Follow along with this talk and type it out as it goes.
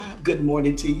Good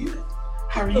morning to you.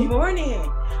 How are Good you?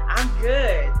 morning. I'm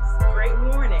good. Great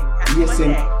morning. Happy Yes,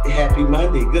 and Monday. happy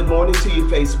Monday. Good morning to you,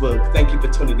 Facebook. Thank you for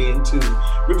tuning in to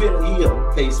Reveal and Heal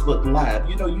Facebook Live.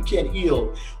 You know, you can't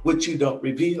heal what you don't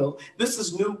reveal. This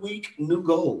is new week, new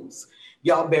goals.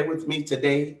 Y'all bear with me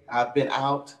today. I've been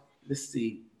out. Let's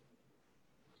see.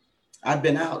 I've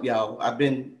been out, y'all. I've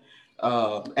been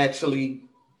actually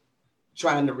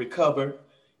trying to recover,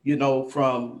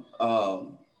 from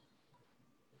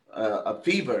a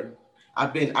fever.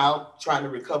 I've been out trying to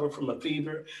recover from a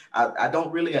fever. I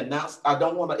don't really announce, I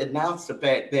don't want to announce the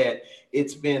fact that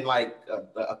it's been like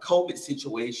a COVID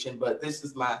situation, but this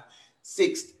is my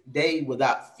sixth day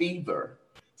without fever.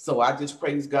 So I just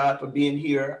praise God for being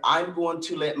here. I'm going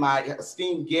to let my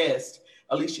esteemed guest,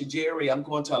 Alicia Jerry, I'm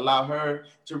going to allow her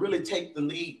to really take the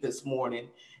lead this morning.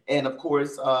 And of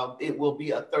course, it will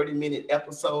be a 30-minute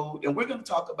episode. And we're going to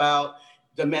talk about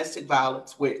domestic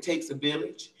violence, where it takes a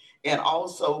village. And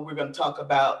also, we're going to talk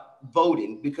about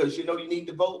voting because you know you need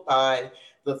to vote by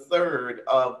the 3rd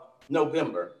of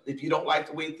November. If you don't like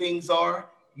the way things are,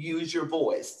 use your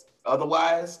voice.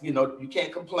 Otherwise, you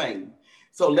can't complain.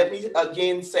 So let me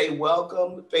again say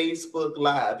welcome Facebook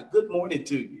Live. Good morning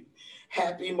to you.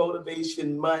 Happy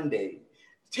Motivation Monday.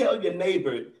 Tell your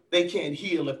neighbor they can't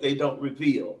heal if they don't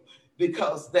reveal,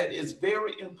 because that is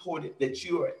very important that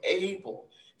you are able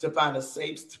to find a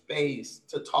safe space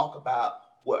to talk about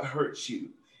what hurts you.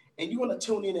 And you want to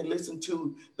tune in and listen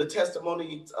to the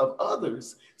testimonies of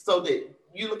others so that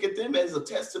you look at them as a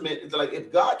testament. It's like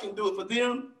if God can do it for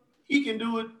them, he can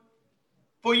do it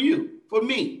for you, for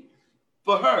me,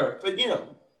 for her, for him.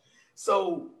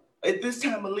 So at this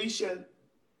time, Alicia,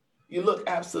 you look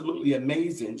absolutely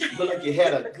amazing. You look like you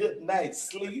had a good night's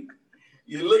sleep.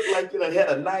 You look like you had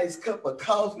a nice cup of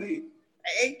coffee.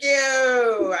 Thank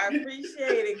you. I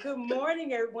appreciate it. Good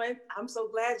morning, everyone. I'm so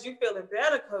glad you're feeling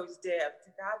better, Coach Deb. To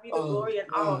God be the glory in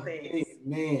all things.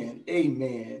 Amen.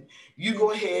 Amen. You go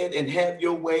ahead and have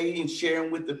your way in sharing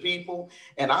with the people,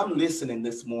 and I'm listening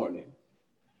this morning.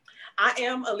 I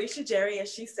am Alicia Jerry,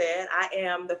 as she said. I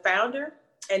am the founder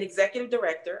and executive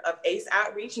director of ACE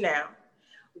Outreach Now.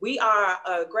 We are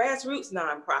a grassroots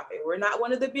nonprofit. We're not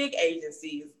one of the big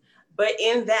agencies, but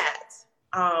in that,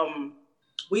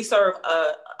 we serve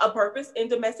a purpose in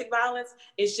domestic violence.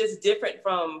 It's just different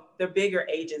from the bigger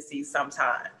agencies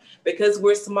sometimes. Because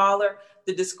we're smaller,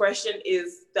 the discretion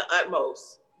is the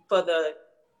utmost for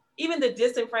even the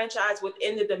disenfranchised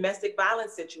within the domestic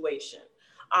violence situation.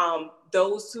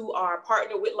 Those who are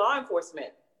partnered with law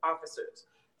enforcement officers,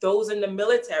 those in the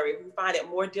military who find it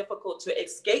more difficult to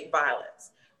escape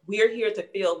violence. We're here to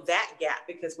fill that gap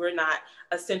because we're not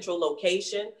a central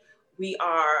location. We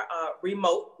are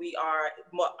remote. We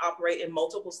operate in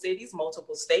multiple cities,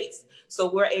 multiple states.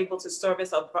 So we're able to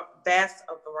service a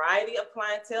variety of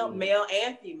clientele, male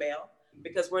and female,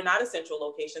 because we're not a central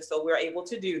location. So we're able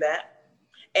to do that.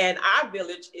 And our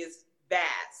village is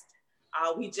vast.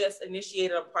 We just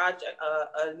initiated a project,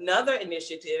 another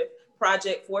initiative,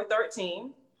 Project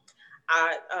 413.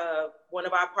 One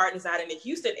of our partners out in the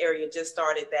Houston area just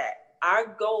started that. Our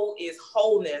goal is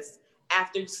wholeness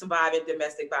after surviving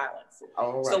domestic violence.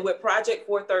 All right. So with Project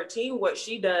 413, what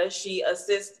she does, she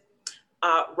assists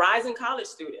rising college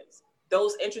students,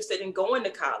 those interested in going to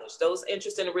college, those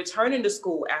interested in returning to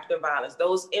school after violence,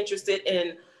 those interested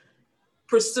in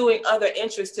pursuing other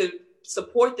interests to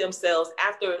support themselves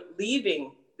after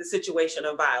leaving the situation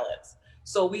of violence.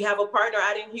 So we have a partner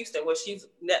out in Houston, well, she's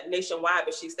nationwide,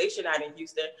 but she's stationed out in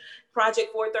Houston.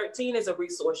 Project 413 is a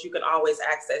resource you can always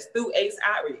access through ACE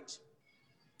Outreach.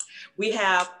 We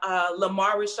have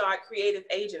Lamar Richard Creative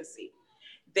Agency.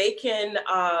 They can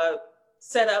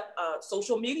set up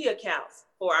social media accounts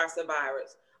for our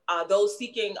survivors. Those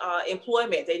seeking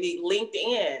employment, they need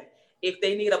LinkedIn. If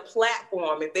they need a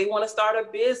platform, if they want to start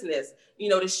a business, to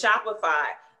Shopify,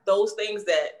 those things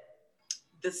that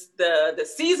the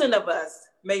seasoned of us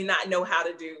may not know how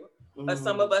to do, but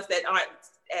some of us that aren't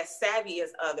as savvy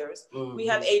as others, we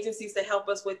have agencies to help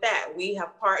us with that. We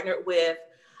have partnered with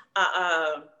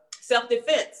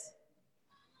self-defense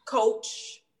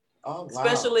coach,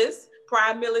 specialists,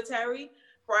 prior military,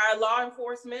 prior law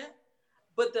enforcement,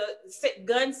 but the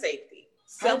gun safety,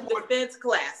 self-defense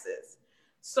classes.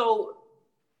 So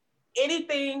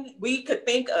anything we could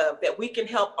think of that we can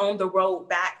help on the road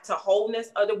back to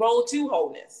wholeness or the road to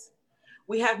wholeness.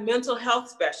 We have mental health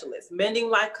specialists, Mending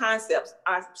Life Concepts,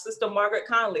 our sister Margaret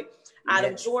Conley out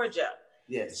of Georgia.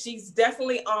 Yes. She's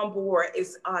definitely on board,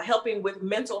 is helping with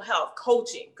mental health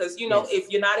coaching. Because, if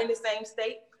you're not in the same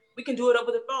state, we can do it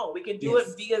over the phone. We can do it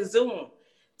via Zoom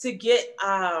to get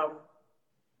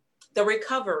the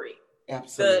recovery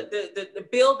Absolutely. The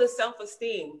build the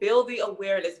self-esteem, build the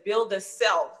awareness, build the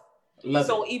self. Love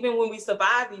so it. even when we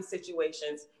survive these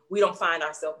situations, we don't find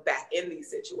ourselves back in these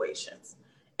situations.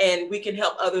 And we can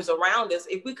help others around us.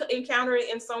 If we could encounter it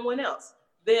in someone else,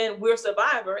 then we're a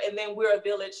survivor, and then we're a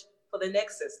village for the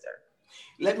next sister.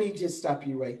 Let me just stop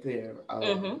you right there.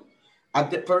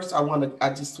 Mm-hmm. First, I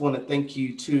just want to thank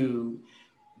you too,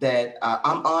 that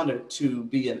I'm honored to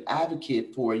be an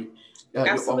advocate for your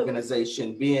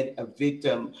organization. Being a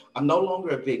victim, I'm no longer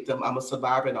a victim. I'm a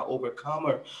survivor and an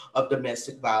overcomer of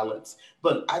domestic violence.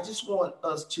 But I just want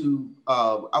us to,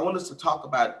 I want us to talk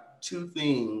about two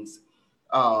things.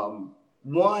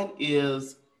 One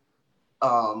is,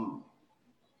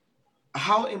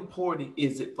 how important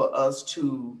is it for us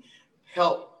to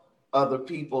help other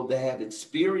people that have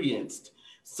experienced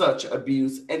such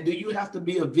abuse? And do you have to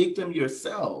be a victim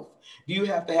yourself? Do you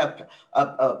have to have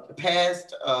a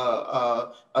past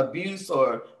abuse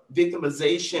or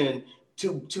victimization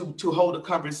to hold a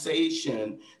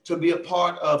conversation, to be a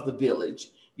part of the village?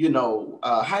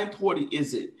 How important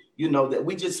is it, that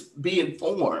we just be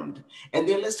informed? And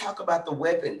then let's talk about the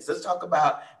weapons. Let's talk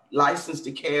about license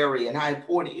to carry and how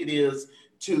important it is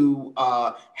to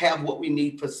have what we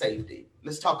need for safety.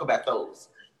 Let's talk about those.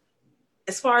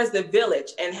 As far as the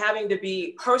village and having to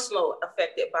be personally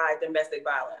affected by domestic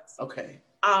violence. Okay.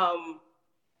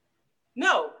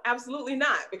 No, absolutely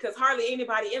not, because hardly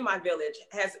anybody in my village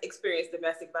has experienced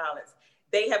domestic violence.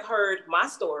 They have heard my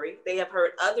story, they have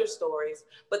heard other stories,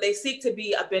 but they seek to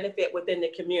be a benefit within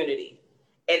the community.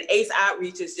 And ACE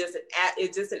Outreach is just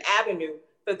an avenue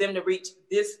for them to reach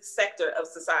this sector of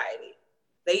society.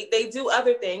 They do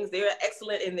other things. They're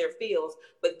excellent in their fields,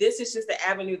 but this is just the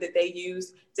avenue that they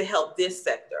use to help this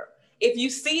sector. If you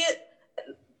see it,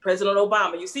 President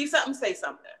Obama, you see something, say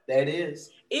something. That is.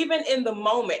 Even in the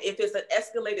moment, if it's an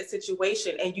escalated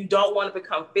situation and you don't want to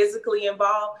become physically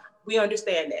involved, we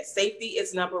understand that. Safety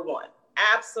is number one.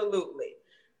 Absolutely.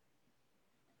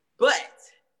 But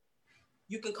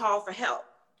you can call for help.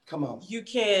 Come on. You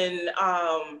can,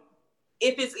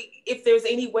 if there's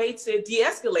any way to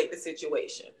de-escalate the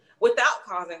situation without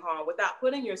causing harm, without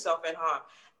putting yourself in harm,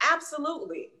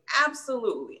 absolutely,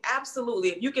 absolutely, absolutely.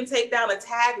 If you can take down a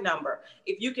tag number,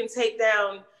 if you can take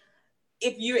down,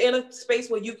 if you're in a space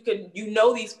where you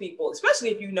know these people, especially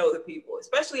if you know the people,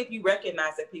 especially if you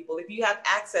recognize the people, if you have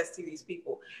access to these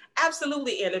people,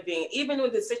 absolutely intervene. Even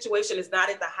when the situation is not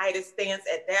at the highest stance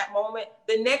at that moment,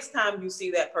 the next time you see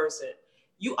that person,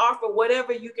 you offer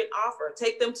whatever you can offer.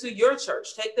 Take them to your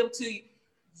church, take them to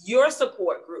your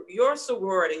support group, your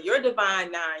sorority, your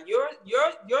Divine Nine,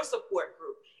 your support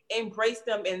group. Embrace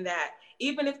them in that.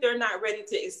 Even if they're not ready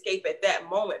to escape at that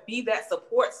moment, be that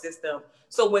support system.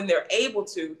 So when they're able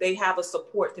to, they have a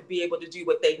support to be able to do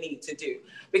what they need to do.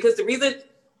 Because the reason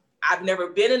I've never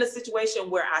been in a situation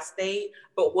where I stayed,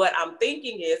 but what I'm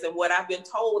thinking is, and what I've been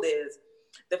told is,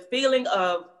 the feeling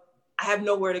of, I have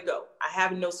nowhere to go. I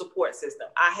have no support system.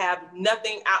 I have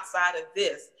nothing outside of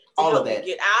this to help me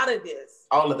get out of this.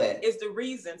 All of that is the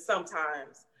reason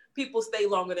sometimes people stay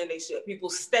longer than they should. People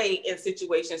stay in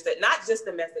situations that, not just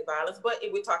domestic violence, but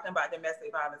if we're talking about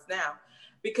domestic violence now,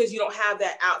 because you don't have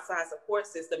that outside support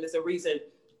system is the reason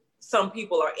some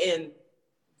people are in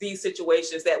these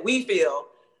situations that we feel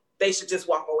they should just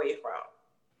walk away from.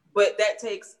 But that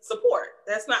takes support.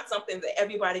 That's not something that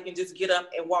everybody can just get up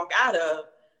and walk out of,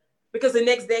 because the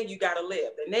next day you gotta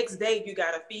live. The next day you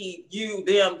gotta feed you,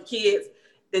 them, kids.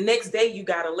 The next day you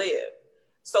gotta live.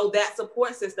 So that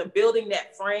support system, building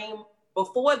that frame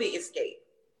before the escape,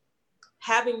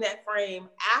 having that frame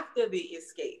after the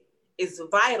escape is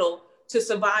vital to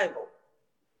survival.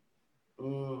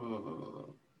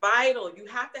 Vital. You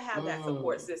have to have that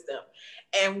support system.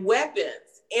 And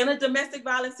weapons in a domestic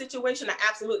violence situation, I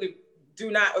absolutely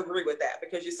do not agree with that,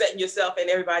 because you're setting yourself and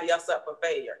everybody else up for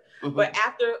failure. But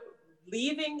after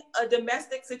leaving a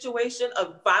domestic situation,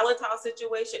 a volatile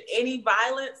situation, any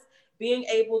violence, being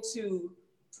able to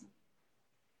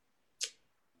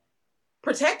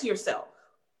protect yourself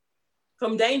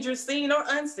from danger seen or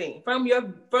unseen, from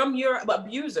your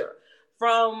abuser,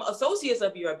 from associates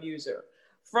of your abuser,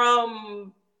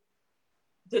 from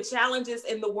the challenges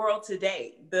in the world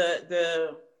today,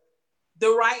 the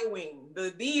right wing,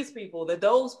 these people,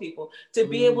 those people, to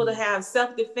be able to have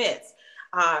self-defense,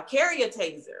 carry a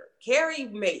taser, carry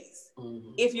mace.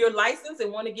 If you're licensed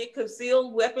and want to get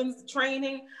concealed weapons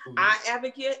training, I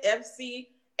Advocate,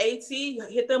 FCAT,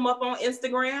 hit them up on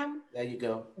Instagram. There you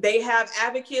go. They have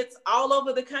advocates all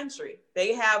over the country.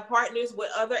 They have partners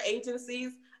with other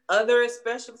agencies, other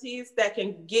specialties that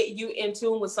can get you in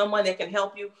tune with someone that can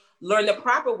help you learn the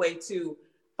proper way to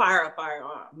fire a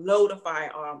firearm, load a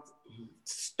firearm,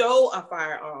 stow a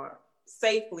firearm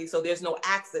safely so there's no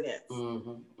accidents.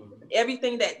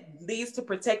 Everything that leads to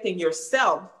protecting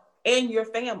yourself and your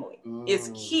family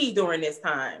is key during this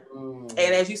time. And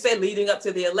as you said, leading up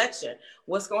to the election,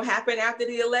 what's going to happen after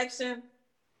the election?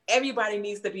 Everybody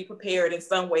needs to be prepared in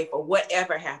some way for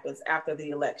whatever happens after the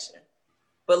election.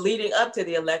 But leading up to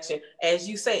the election, as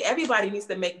you say, everybody needs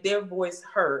to make their voice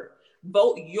heard.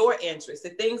 Vote your interests,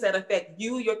 the things that affect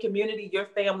you, your community, your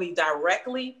family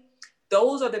directly.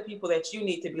 Those are the people that you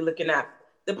need to be looking at.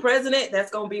 The president,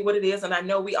 that's going to be what it is. And I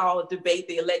know we all debate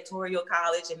the electoral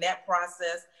college and that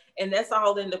process, and that's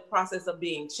all in the process of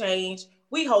being changed.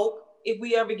 We hope if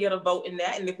we ever get a vote in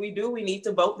that, and if we do, we need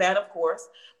to vote that, of course.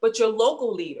 But your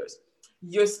local leaders,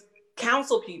 your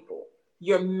council people,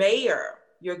 your mayor,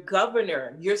 your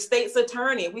governor, your state's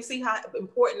attorney. We see how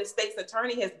important the state's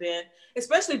attorney has been,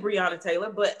 especially Breonna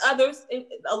Taylor, but others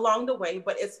along the way,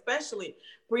 but especially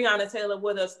Breonna Taylor,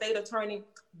 where the state attorney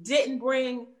didn't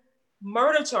bring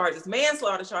murder charges,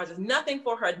 manslaughter charges, nothing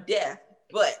for her death,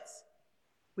 but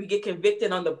we get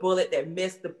convicted on the bullet that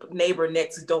missed the neighbor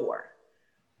next door.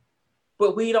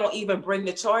 But we don't even bring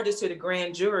the charges to the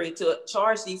grand jury to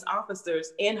charge these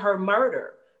officers in her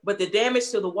murder. But the damage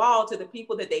to the wall, to the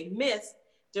people that they missed,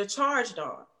 they're charged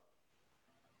on.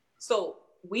 So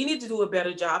we need to do a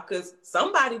better job because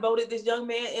somebody voted this young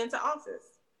man into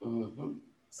office.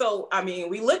 So, I mean,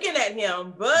 we looking at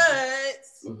him, but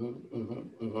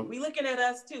we looking at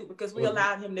us too, because we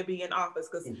allowed him to be in office,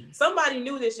 because somebody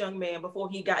knew this young man before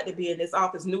he got to be in this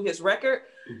office, knew his record,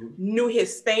 knew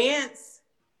his stance.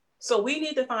 So we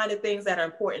need to find the things that are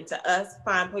important to us,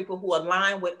 find people who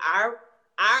align with our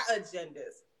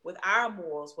agendas, with our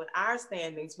morals, with our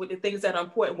standings, with the things that are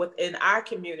important within our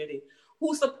community,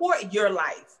 who support your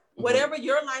life, whatever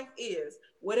your life is,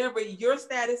 whatever your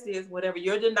status is, whatever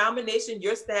your denomination,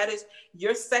 your status,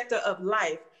 your sector of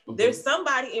life. There's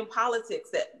somebody in politics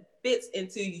that fits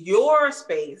into your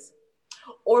space,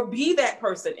 or be that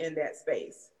person in that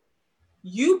space.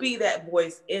 You be that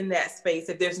voice in that space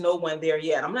if there's no one there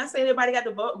yet. I'm not saying everybody got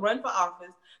to run for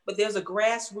office, but there's a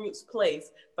grassroots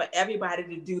place for everybody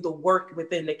to do the work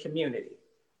within the community.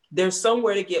 There's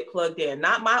somewhere to get plugged in.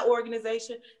 Not my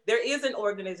organization. There is an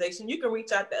organization. You can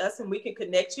reach out to us and we can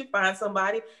connect you, find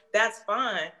somebody. That's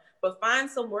fine. But find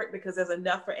some work, because there's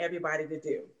enough for everybody to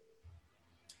do.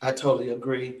 I totally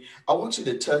agree. I want you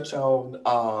to touch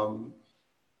on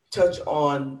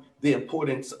the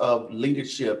importance of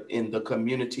leadership in the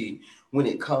community when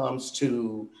it comes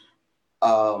to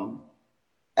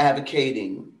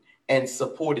advocating and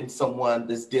supporting someone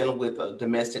that's dealing with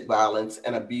domestic violence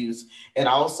and abuse, and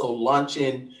also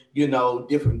launching,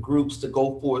 different groups to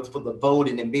go forth for the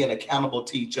voting and being accountable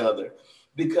to each other,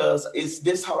 because it's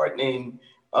disheartening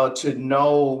to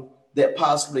know that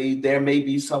possibly there may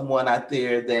be someone out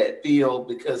there that feel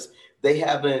because they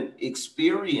haven't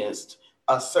experienced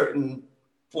a certain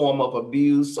form of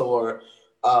abuse, or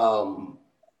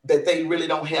that they really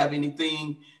don't have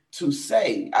anything to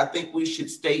say. I think we should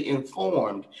stay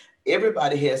informed.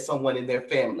 Everybody has someone in their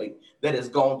family that has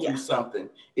gone through something.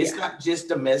 It's not just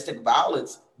domestic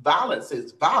violence. Violence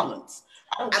is violence.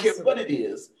 I don't care what it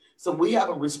is. So we have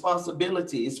a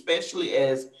responsibility, especially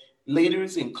as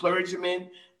leaders and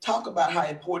clergymen, talk about how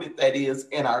important that is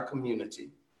in our community.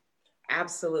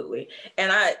 Absolutely.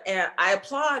 And I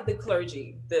applaud the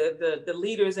clergy, the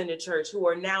leaders in the church who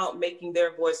are now making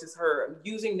their voices heard,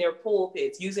 using their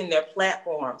pulpits, using their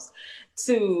platforms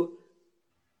to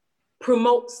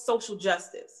promote social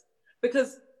justice.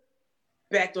 Because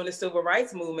back during the civil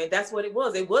rights movement, that's what it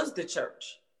was. It was the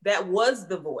church. That was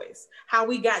the voice. How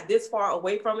we got this far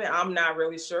away from it, I'm not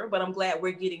really sure, but I'm glad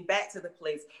we're getting back to the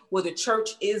place where the church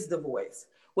is the voice,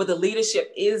 where the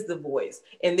leadership is the voice,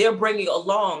 and they're bringing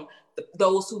along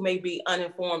those who may be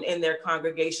uninformed in their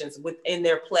congregations, within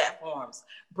their platforms,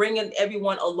 bringing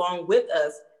everyone along with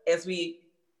us as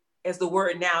the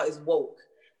word now is woke,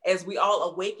 as we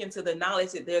all awaken to the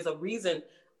knowledge that there's a reason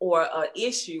or an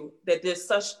issue, that there's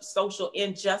such social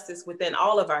injustice within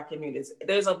all of our communities.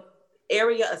 There's a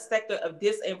sector of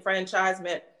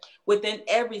disenfranchisement within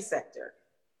every sector.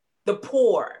 The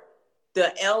poor,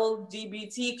 the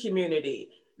LGBT community,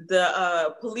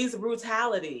 the police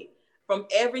brutality. From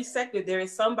every sector, there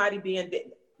is somebody being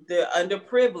the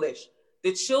underprivileged,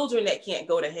 the children that can't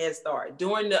go to Head Start.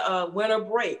 During the winter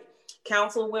break,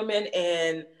 councilwomen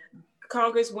and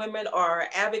congresswomen are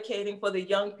advocating for the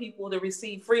young people to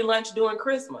receive free lunch during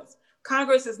Christmas.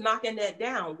 Congress is knocking that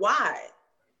down. Why?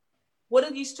 What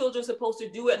are these children supposed to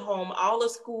do at home all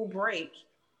of school break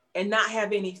and not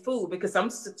have any food? Because some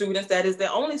students, that is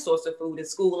their only source of food,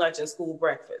 is school lunch and school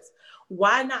breakfast.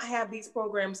 Why not have these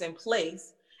programs in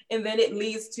place? And then it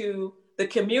leads to the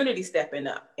community stepping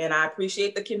up. And I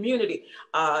appreciate the community,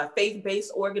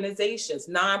 faith-based organizations,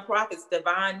 nonprofits,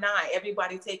 Divine Nine,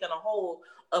 everybody taking a hold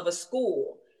of a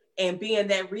school and being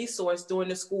that resource during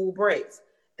the school breaks.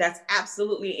 That's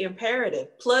absolutely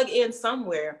imperative. Plug in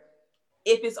somewhere.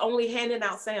 If it's only handing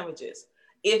out sandwiches,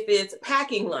 if it's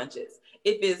packing lunches,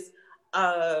 if it's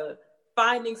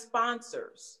finding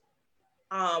sponsors.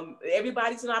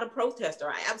 Everybody's not a protester.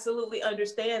 I absolutely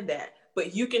understand that.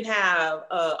 But you can have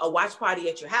a watch party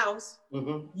at your house.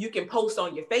 Mm-hmm. You can post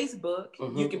on your Facebook.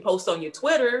 Mm-hmm. You can post on your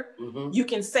Twitter. Mm-hmm. You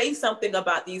can say something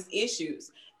about these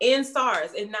issues. In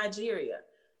SARS, in Nigeria,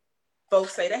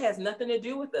 folks say that has nothing to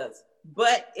do with us.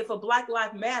 But if a Black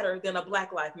life matter, then a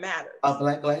Black life matters. A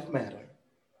Black life matter.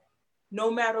 No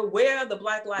matter where the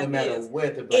Black life is,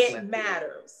 it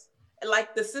matters.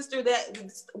 Like the sister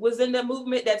that was in the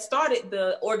movement that started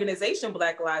the organization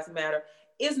Black Lives Matter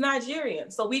is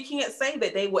Nigerian. So we can't say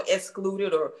that they were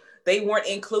excluded or they weren't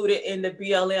included in the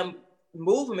BLM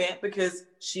movement because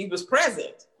she was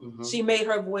present. Mm-hmm. She made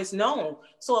her voice known.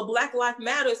 So a Black life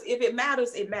matters. If it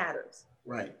matters, it matters.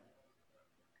 Right.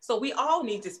 So we all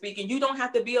need to speak, and you don't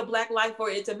have to be a Black life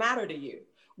for it to matter to you.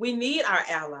 We need our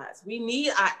allies. We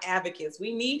need our advocates.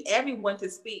 We need everyone to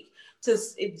speak to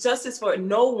justice for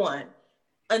no one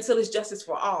until it's justice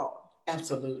for all.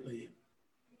 Absolutely.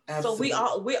 Absolutely.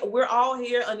 So we're all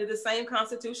here under the same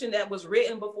Constitution that was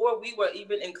written before we were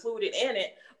even included in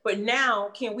it. But now,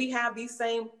 can we have these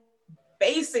same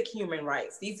basic human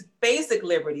rights, these basic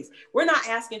liberties? We're not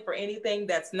asking for anything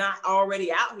that's not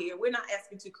already out here. We're not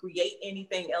asking to create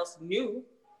anything else new.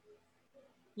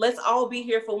 Let's all be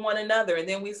here for one another. And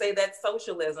then we say that's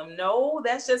socialism. No,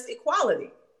 that's just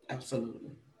equality. Absolutely.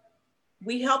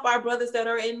 We help our brothers that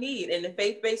are in need, and the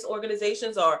faith-based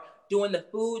organizations are doing the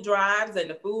food drives and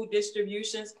the food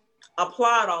distributions.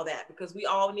 Applaud all that, because we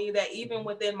all need that. Even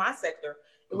within my sector,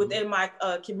 mm-hmm. within my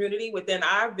community, within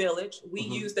our village, we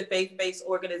mm-hmm. use the faith-based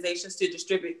organizations to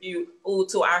distribute food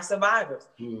to our survivors.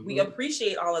 Mm-hmm. We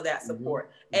appreciate all of that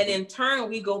support. Mm-hmm. And in turn,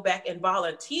 we go back and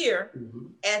volunteer mm-hmm.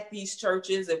 at these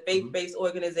churches and faith-based mm-hmm.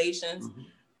 organizations mm-hmm.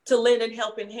 to lend a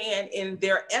helping hand in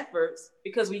their efforts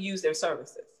because we use their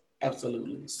services.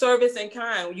 Absolutely. Service in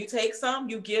kind. When you take some,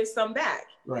 you give some back.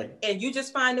 Right. And you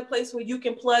just find a place where you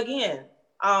can plug in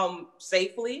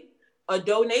safely. A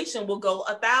donation will go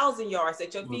 1,000 yards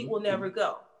that your feet mm-hmm. will never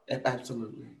go.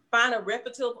 Absolutely. Find a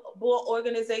reputable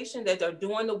organization that are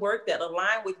doing the work that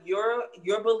align with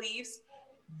your beliefs,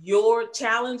 your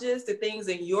challenges, the things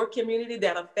in your community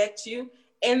that affect you,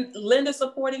 and lend a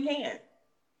supporting hand.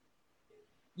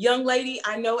 Young lady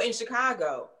I know in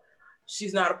Chicago,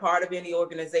 she's not a part of any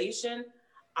organization.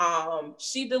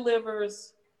 She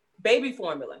delivers baby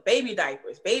formula, baby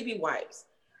diapers, baby wipes.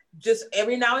 Just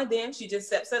every now and then, she just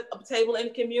sets up a table in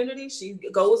the community. She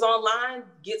goes online,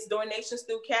 gets donations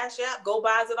through Cash App,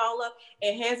 buys it all up,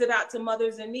 and hands it out to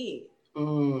mothers in need.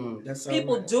 That's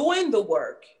people right. doing the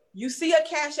work. You see a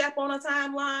Cash App on a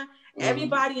timeline,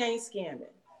 everybody ain't scamming.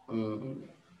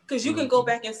 Because you can go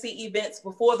back and see events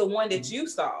before the one that you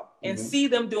saw and see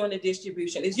them doing the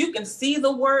distribution. As you can see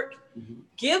the work,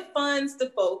 give funds to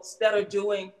folks that are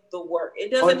doing the work.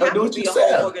 It doesn't have to be a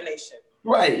whole organization.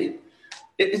 Right.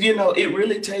 It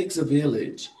really takes a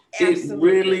village. Absolutely.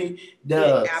 It really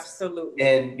does. Absolutely.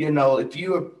 And, if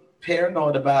you're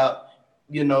paranoid about,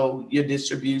 your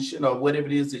distribution or whatever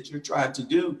it is that you're trying to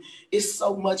do, it's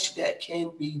so much that can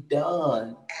be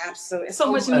done. Absolutely.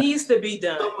 So much needs to be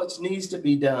done. So much needs to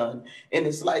be done. And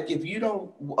it's like, if you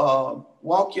don't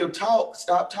walk your talk,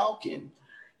 stop talking.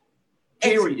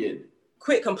 Period.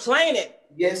 Quit complaining.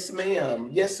 Yes, ma'am.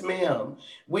 Yes, ma'am.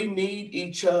 We need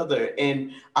each other.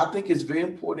 And I think it's very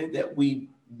important that we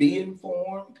be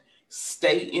informed,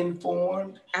 stay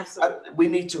informed. Absolutely. We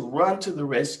need to run to the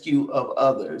rescue of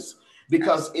others.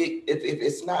 Because if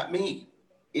it's not me,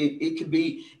 it could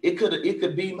be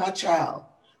my child,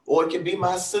 or it could be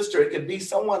my sister. It could be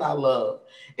someone I love.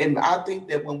 And I think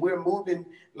that when we're moving,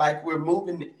 like we're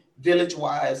moving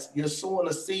village-wise, you're sowing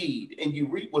a seed and you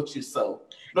reap what you sow.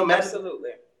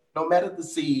 Absolutely. No matter the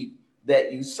seed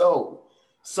that you sow.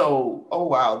 So, oh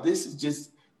wow, this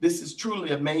is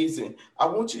truly amazing. I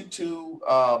want you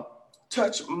to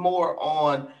touch more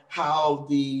on how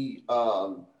the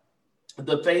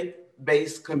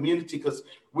faith-based community, because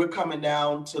we're coming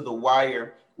down to the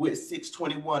wire with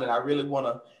 6:21, and I really want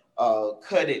to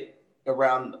cut it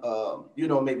around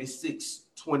maybe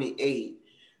 6:28.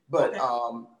 But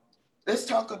okay. Let's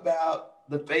talk about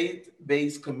the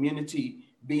faith-based community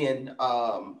being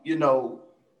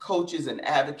coaches and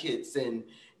advocates and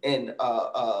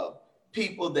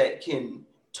people that can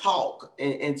talk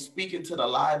and speak into the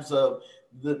lives of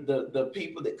the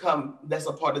people that come, that's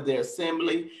a part of their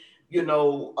assembly,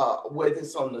 whether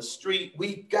it's on the street.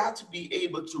 We've got to be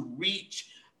able to reach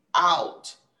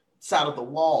outside of the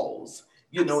walls,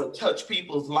 and touch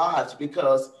people's lives,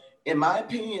 because in my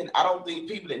opinion, I don't think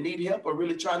people that need help are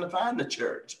really trying to find the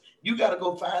church. You got to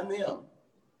go find them.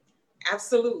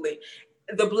 Absolutely.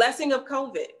 The blessing of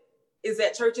COVID is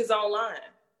that church is online.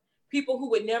 People who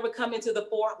would never come into the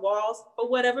four walls for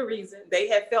whatever reason, they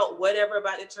have felt whatever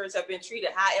about the church, have been treated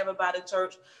however by the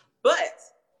church, but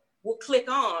will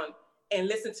click on and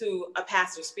listen to a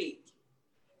pastor speak.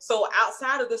 So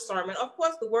outside of the sermon, of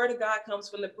course, the word of God comes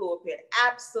from the pulpit.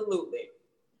 Absolutely.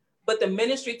 But the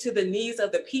ministry to the needs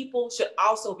of the people should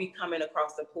also be coming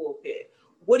across the pulpit.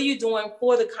 What are you doing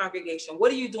for the congregation?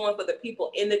 What are you doing for the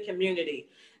people in the community?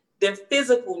 Their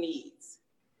physical needs,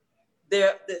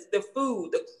 the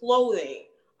food, the clothing,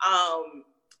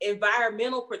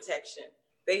 environmental protection.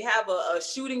 They have a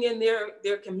shooting in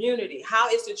their community. How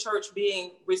is the church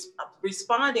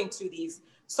responding to these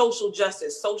social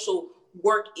justice, social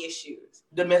work issues?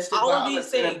 Domestic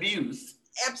violence and abuse.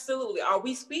 Absolutely. Are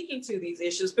we speaking to these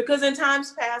issues? Because in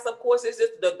times past, of course, it's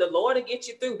just the Lord will get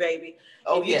you through, baby.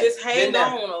 Oh, if you just hang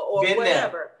on or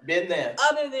whatever. Been there.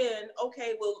 Other than,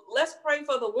 okay, well, let's pray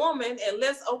for the woman and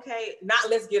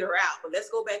let's get her out, but let's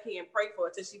go back here and pray for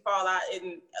her till she fall out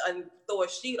and throw a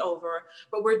sheet over her.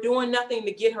 But we're doing nothing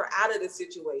to get her out of the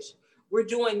situation. We're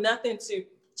doing nothing to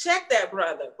check that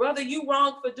brother. Brother, you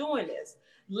wrong for doing this.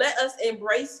 Let us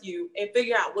embrace you and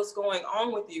figure out what's going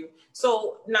on with you.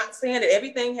 So not saying that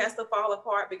everything has to fall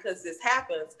apart because this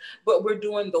happens, but we're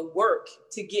doing the work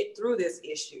to get through this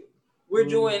issue. We're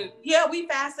doing, we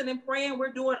fasting and praying.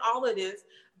 We're doing all of this,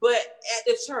 but at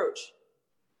the church,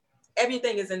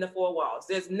 everything is in the four walls.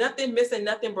 There's nothing missing,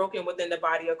 nothing broken within the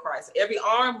body of Christ. Every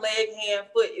arm, leg, hand,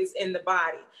 foot is in the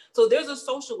body. So there's a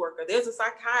social worker, there's a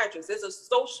psychiatrist,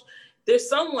 there's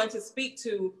someone to speak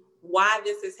to why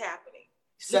this is happening.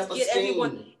 Let's get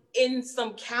everyone in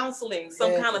some counseling,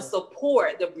 some kind of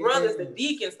support, the brothers, the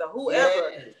deacons, the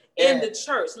whoever in the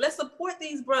church. Let's support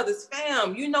these brothers.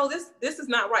 Fam, this is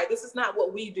not right. This is not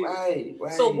what we do. Right.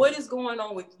 So what is going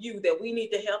on with you that we need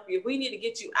to help you? If we need to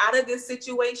get you out of this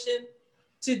situation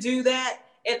to do that.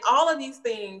 And all of these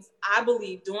things, I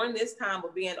believe, during this time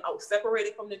of being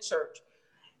separated from the church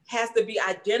has to be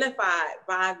identified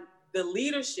by the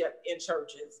leadership in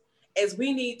churches, as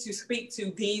we need to speak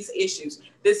to these issues.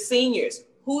 The seniors,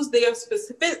 who's there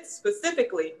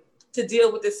specifically to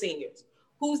deal with the seniors?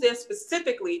 Who's there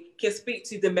specifically can speak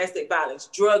to domestic violence,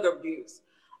 drug abuse,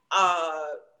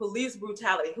 police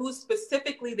brutality? Who's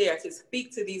specifically there to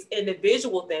speak to these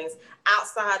individual things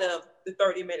outside of the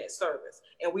 30-minute service?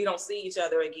 And we don't see each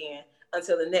other again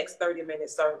until the next 30-minute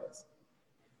service.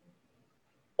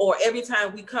 Or every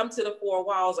time we come to the four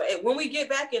walls, or when we get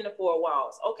back in the four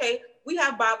walls, okay, we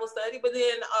have Bible study, but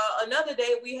then another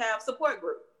day we have support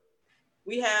group.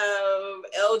 We have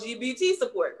LGBT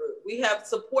support group. We have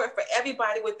support for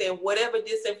everybody within whatever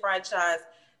disenfranchised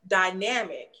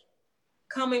dynamic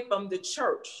coming from the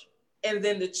church. And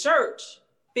then the church,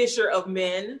 fisher of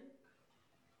men,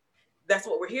 that's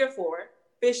what we're here for,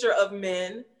 fisher of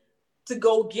men, to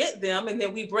go get them, and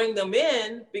then we bring them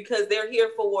in because they're here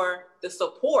for the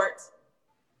support.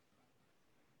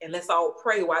 And let's all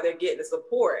pray while they're getting the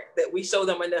support that we show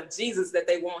them enough Jesus that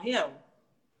they want him,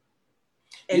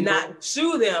 and not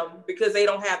shoo them because they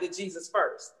don't have the Jesus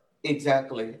first.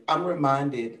 Exactly. I'm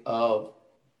reminded of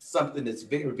something that's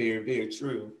very, very, very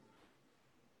true.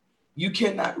 You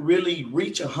cannot really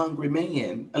reach a hungry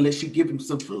man unless you give him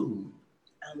some food.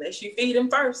 Unless you feed him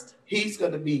first. He's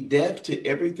going to be deaf to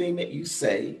everything that you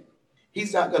say.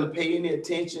 He's not going to pay any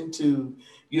attention to,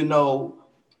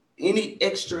 any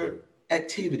extra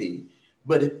activity.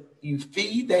 But if you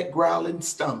feed that growling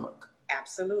stomach,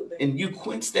 absolutely, and you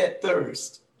quench that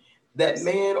thirst, that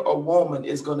man or woman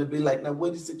is going to be like, now,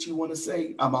 what is it you want to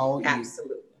say? I'm all ears.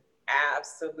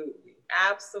 Absolutely.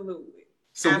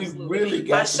 So absolutely. We really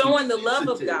got by showing the love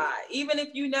of God, even if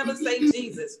you never say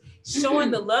Jesus, showing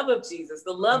the love of Jesus,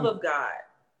 the love of God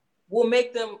will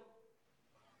make them,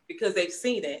 because they've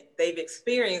seen it, they've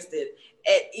experienced it,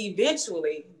 and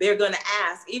eventually they're going to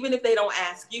ask, even if they don't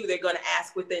ask you, they're going to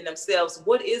ask within themselves,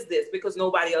 what is this? Because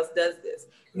nobody else does this.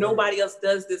 Nobody else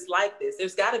does this like this.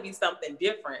 There's got to be something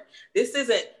different. This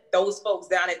isn't those folks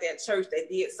down at that church that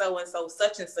did so-and-so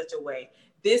such and such a way.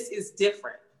 This is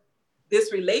different.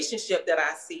 This relationship that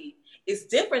I see is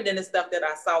different than the stuff that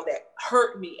I saw that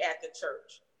hurt me at the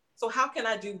church. So how can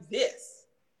I do this?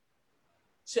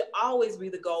 Should always be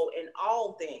the goal in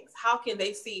all things. How can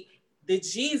they see the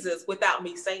Jesus without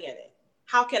me saying it?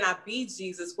 How can I be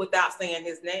Jesus without saying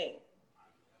his name?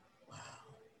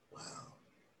 Wow.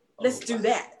 Let's do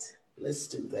that. Let's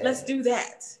do that. Let's do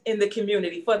that in the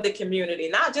community, for the community,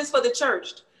 not just for the church,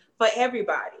 for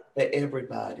everybody. For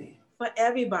everybody. For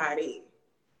everybody.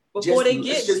 Before they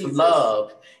get just Jesus.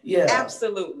 Love. Yeah.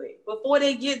 Absolutely. Before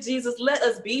they get Jesus, let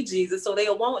us be Jesus so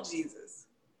they'll want Jesus.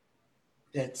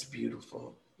 That's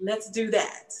beautiful. Let's do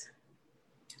that.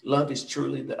 Love is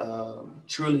truly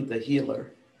the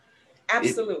healer.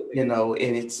 Absolutely. And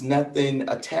it's nothing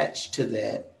attached to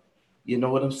that. You know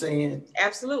what I'm saying?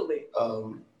 Absolutely.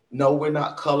 No, we're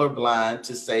not colorblind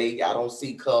to say I don't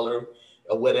see color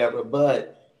or whatever,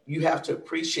 but you have to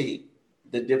appreciate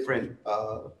the different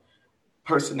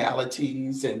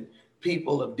personalities and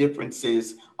people of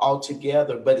differences all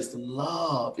together. But it's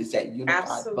love, is that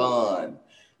unified bond.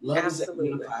 Love is that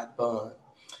unified bond.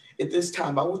 At this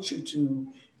time, I want you to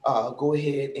go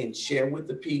ahead and share with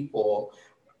the people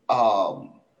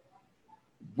how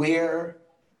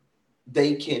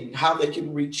they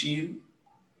can reach you.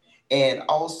 And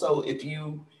also, if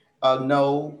you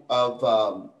know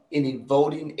of any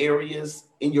voting areas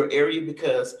in your area,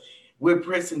 because we're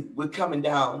coming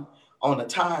down on a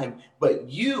time, but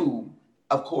you,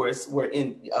 of course, were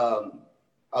in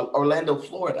Orlando,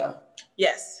 Florida.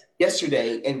 Yes.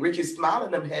 Yesterday, and Ricky Smile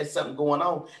and them had something going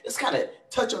on. Let's kind of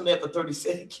touch on that for 30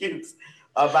 seconds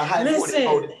about how important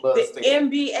voting was. The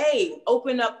NBA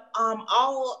opened up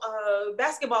all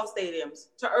basketball stadiums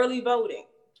to early voting.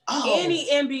 Any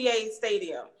NBA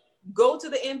stadium, go to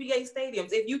the NBA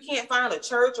stadiums. If you can't find a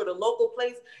church or the local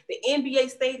place, the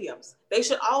NBA stadiums, they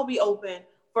should all be open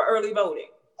for early voting.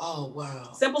 Oh,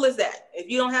 wow. Simple as that. If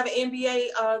you don't have an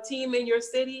NBA team in your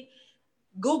city,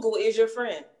 Google is your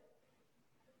friend.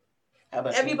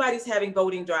 Everybody's having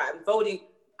voting drives.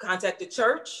 Contact the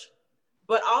church,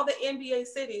 but all the NBA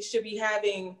cities should be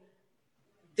having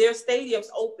their stadiums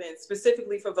open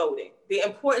specifically for voting. The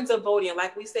importance of voting,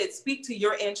 like we said, speak to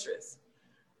your interests.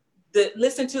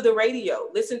 Listen to the radio,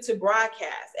 listen to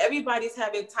broadcasts. Everybody's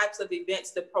having types of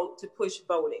events to push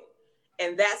voting.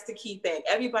 And that's the key thing.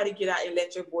 Everybody get out and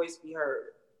let your voice be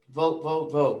heard. Vote,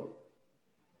 vote, vote.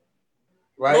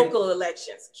 Right? Local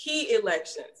elections, key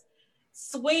elections,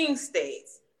 swing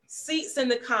states, seats in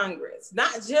the Congress,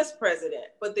 not just president,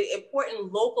 but the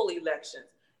important local elections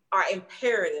are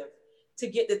imperative to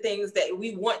get the things that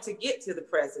we want to get to the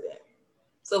president.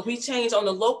 So if we change on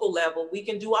the local level, we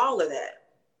can do all of that.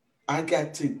 You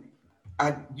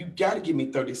got to give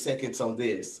me 30 seconds on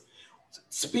this.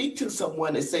 Speak to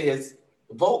someone that says,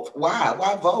 vote.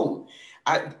 Why vote?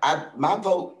 My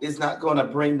vote is not going to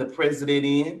bring the president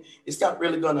in. It's not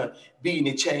really going to be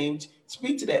any change.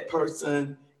 Speak to that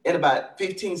person in about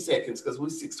 15 seconds, because we're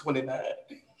 6:29.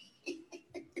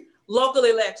 Local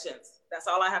elections. That's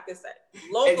all I have to say.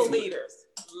 Local leaders.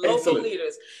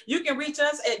 Leaders. You can reach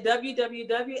us at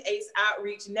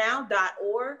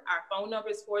www.aceoutreachnow.org. Our phone number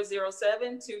is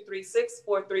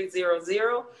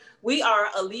 407-236-4300. We are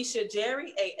Alicia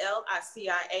Jerry,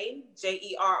 ALICIA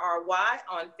JERRY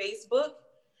on Facebook,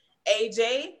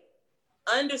 AJ_2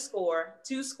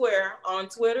 on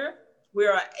Twitter.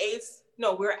 We're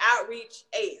Outreach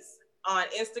Ace on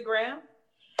Instagram.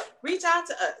 Reach out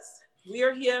to us. We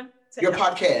are here. Your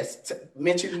podcast,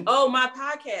 mention. Oh, my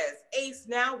podcast, Ace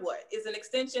Now What, is an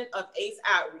extension of Ace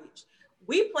Outreach.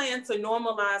 We plan to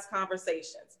normalize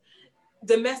conversations.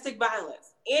 Domestic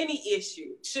violence, any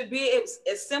issue, should be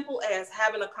as simple as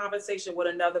having a conversation with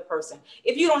another person.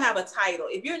 If you don't have a title,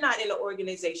 if you're not in an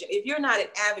organization, if you're not an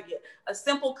advocate, a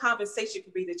simple conversation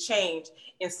could be the change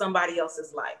in somebody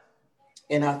else's life.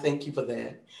 And I thank you for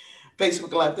that.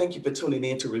 Facebook Live, thank you for tuning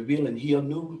in to Reveal and Heal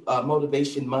New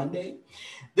Motivation Monday.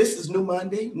 This is New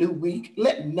Monday, new week.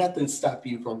 Let nothing stop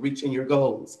you from reaching your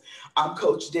goals. I'm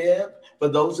Coach Deb. For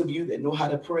those of you that know how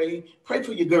to pray, pray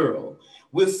for your girl.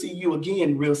 We'll see you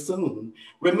again real soon.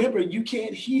 Remember, you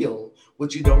can't heal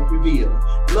what you don't reveal.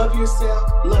 Love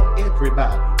yourself, love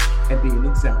everybody, and be an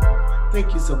example.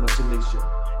 Thank you so much, Alicia.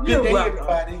 Good day,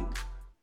 everybody.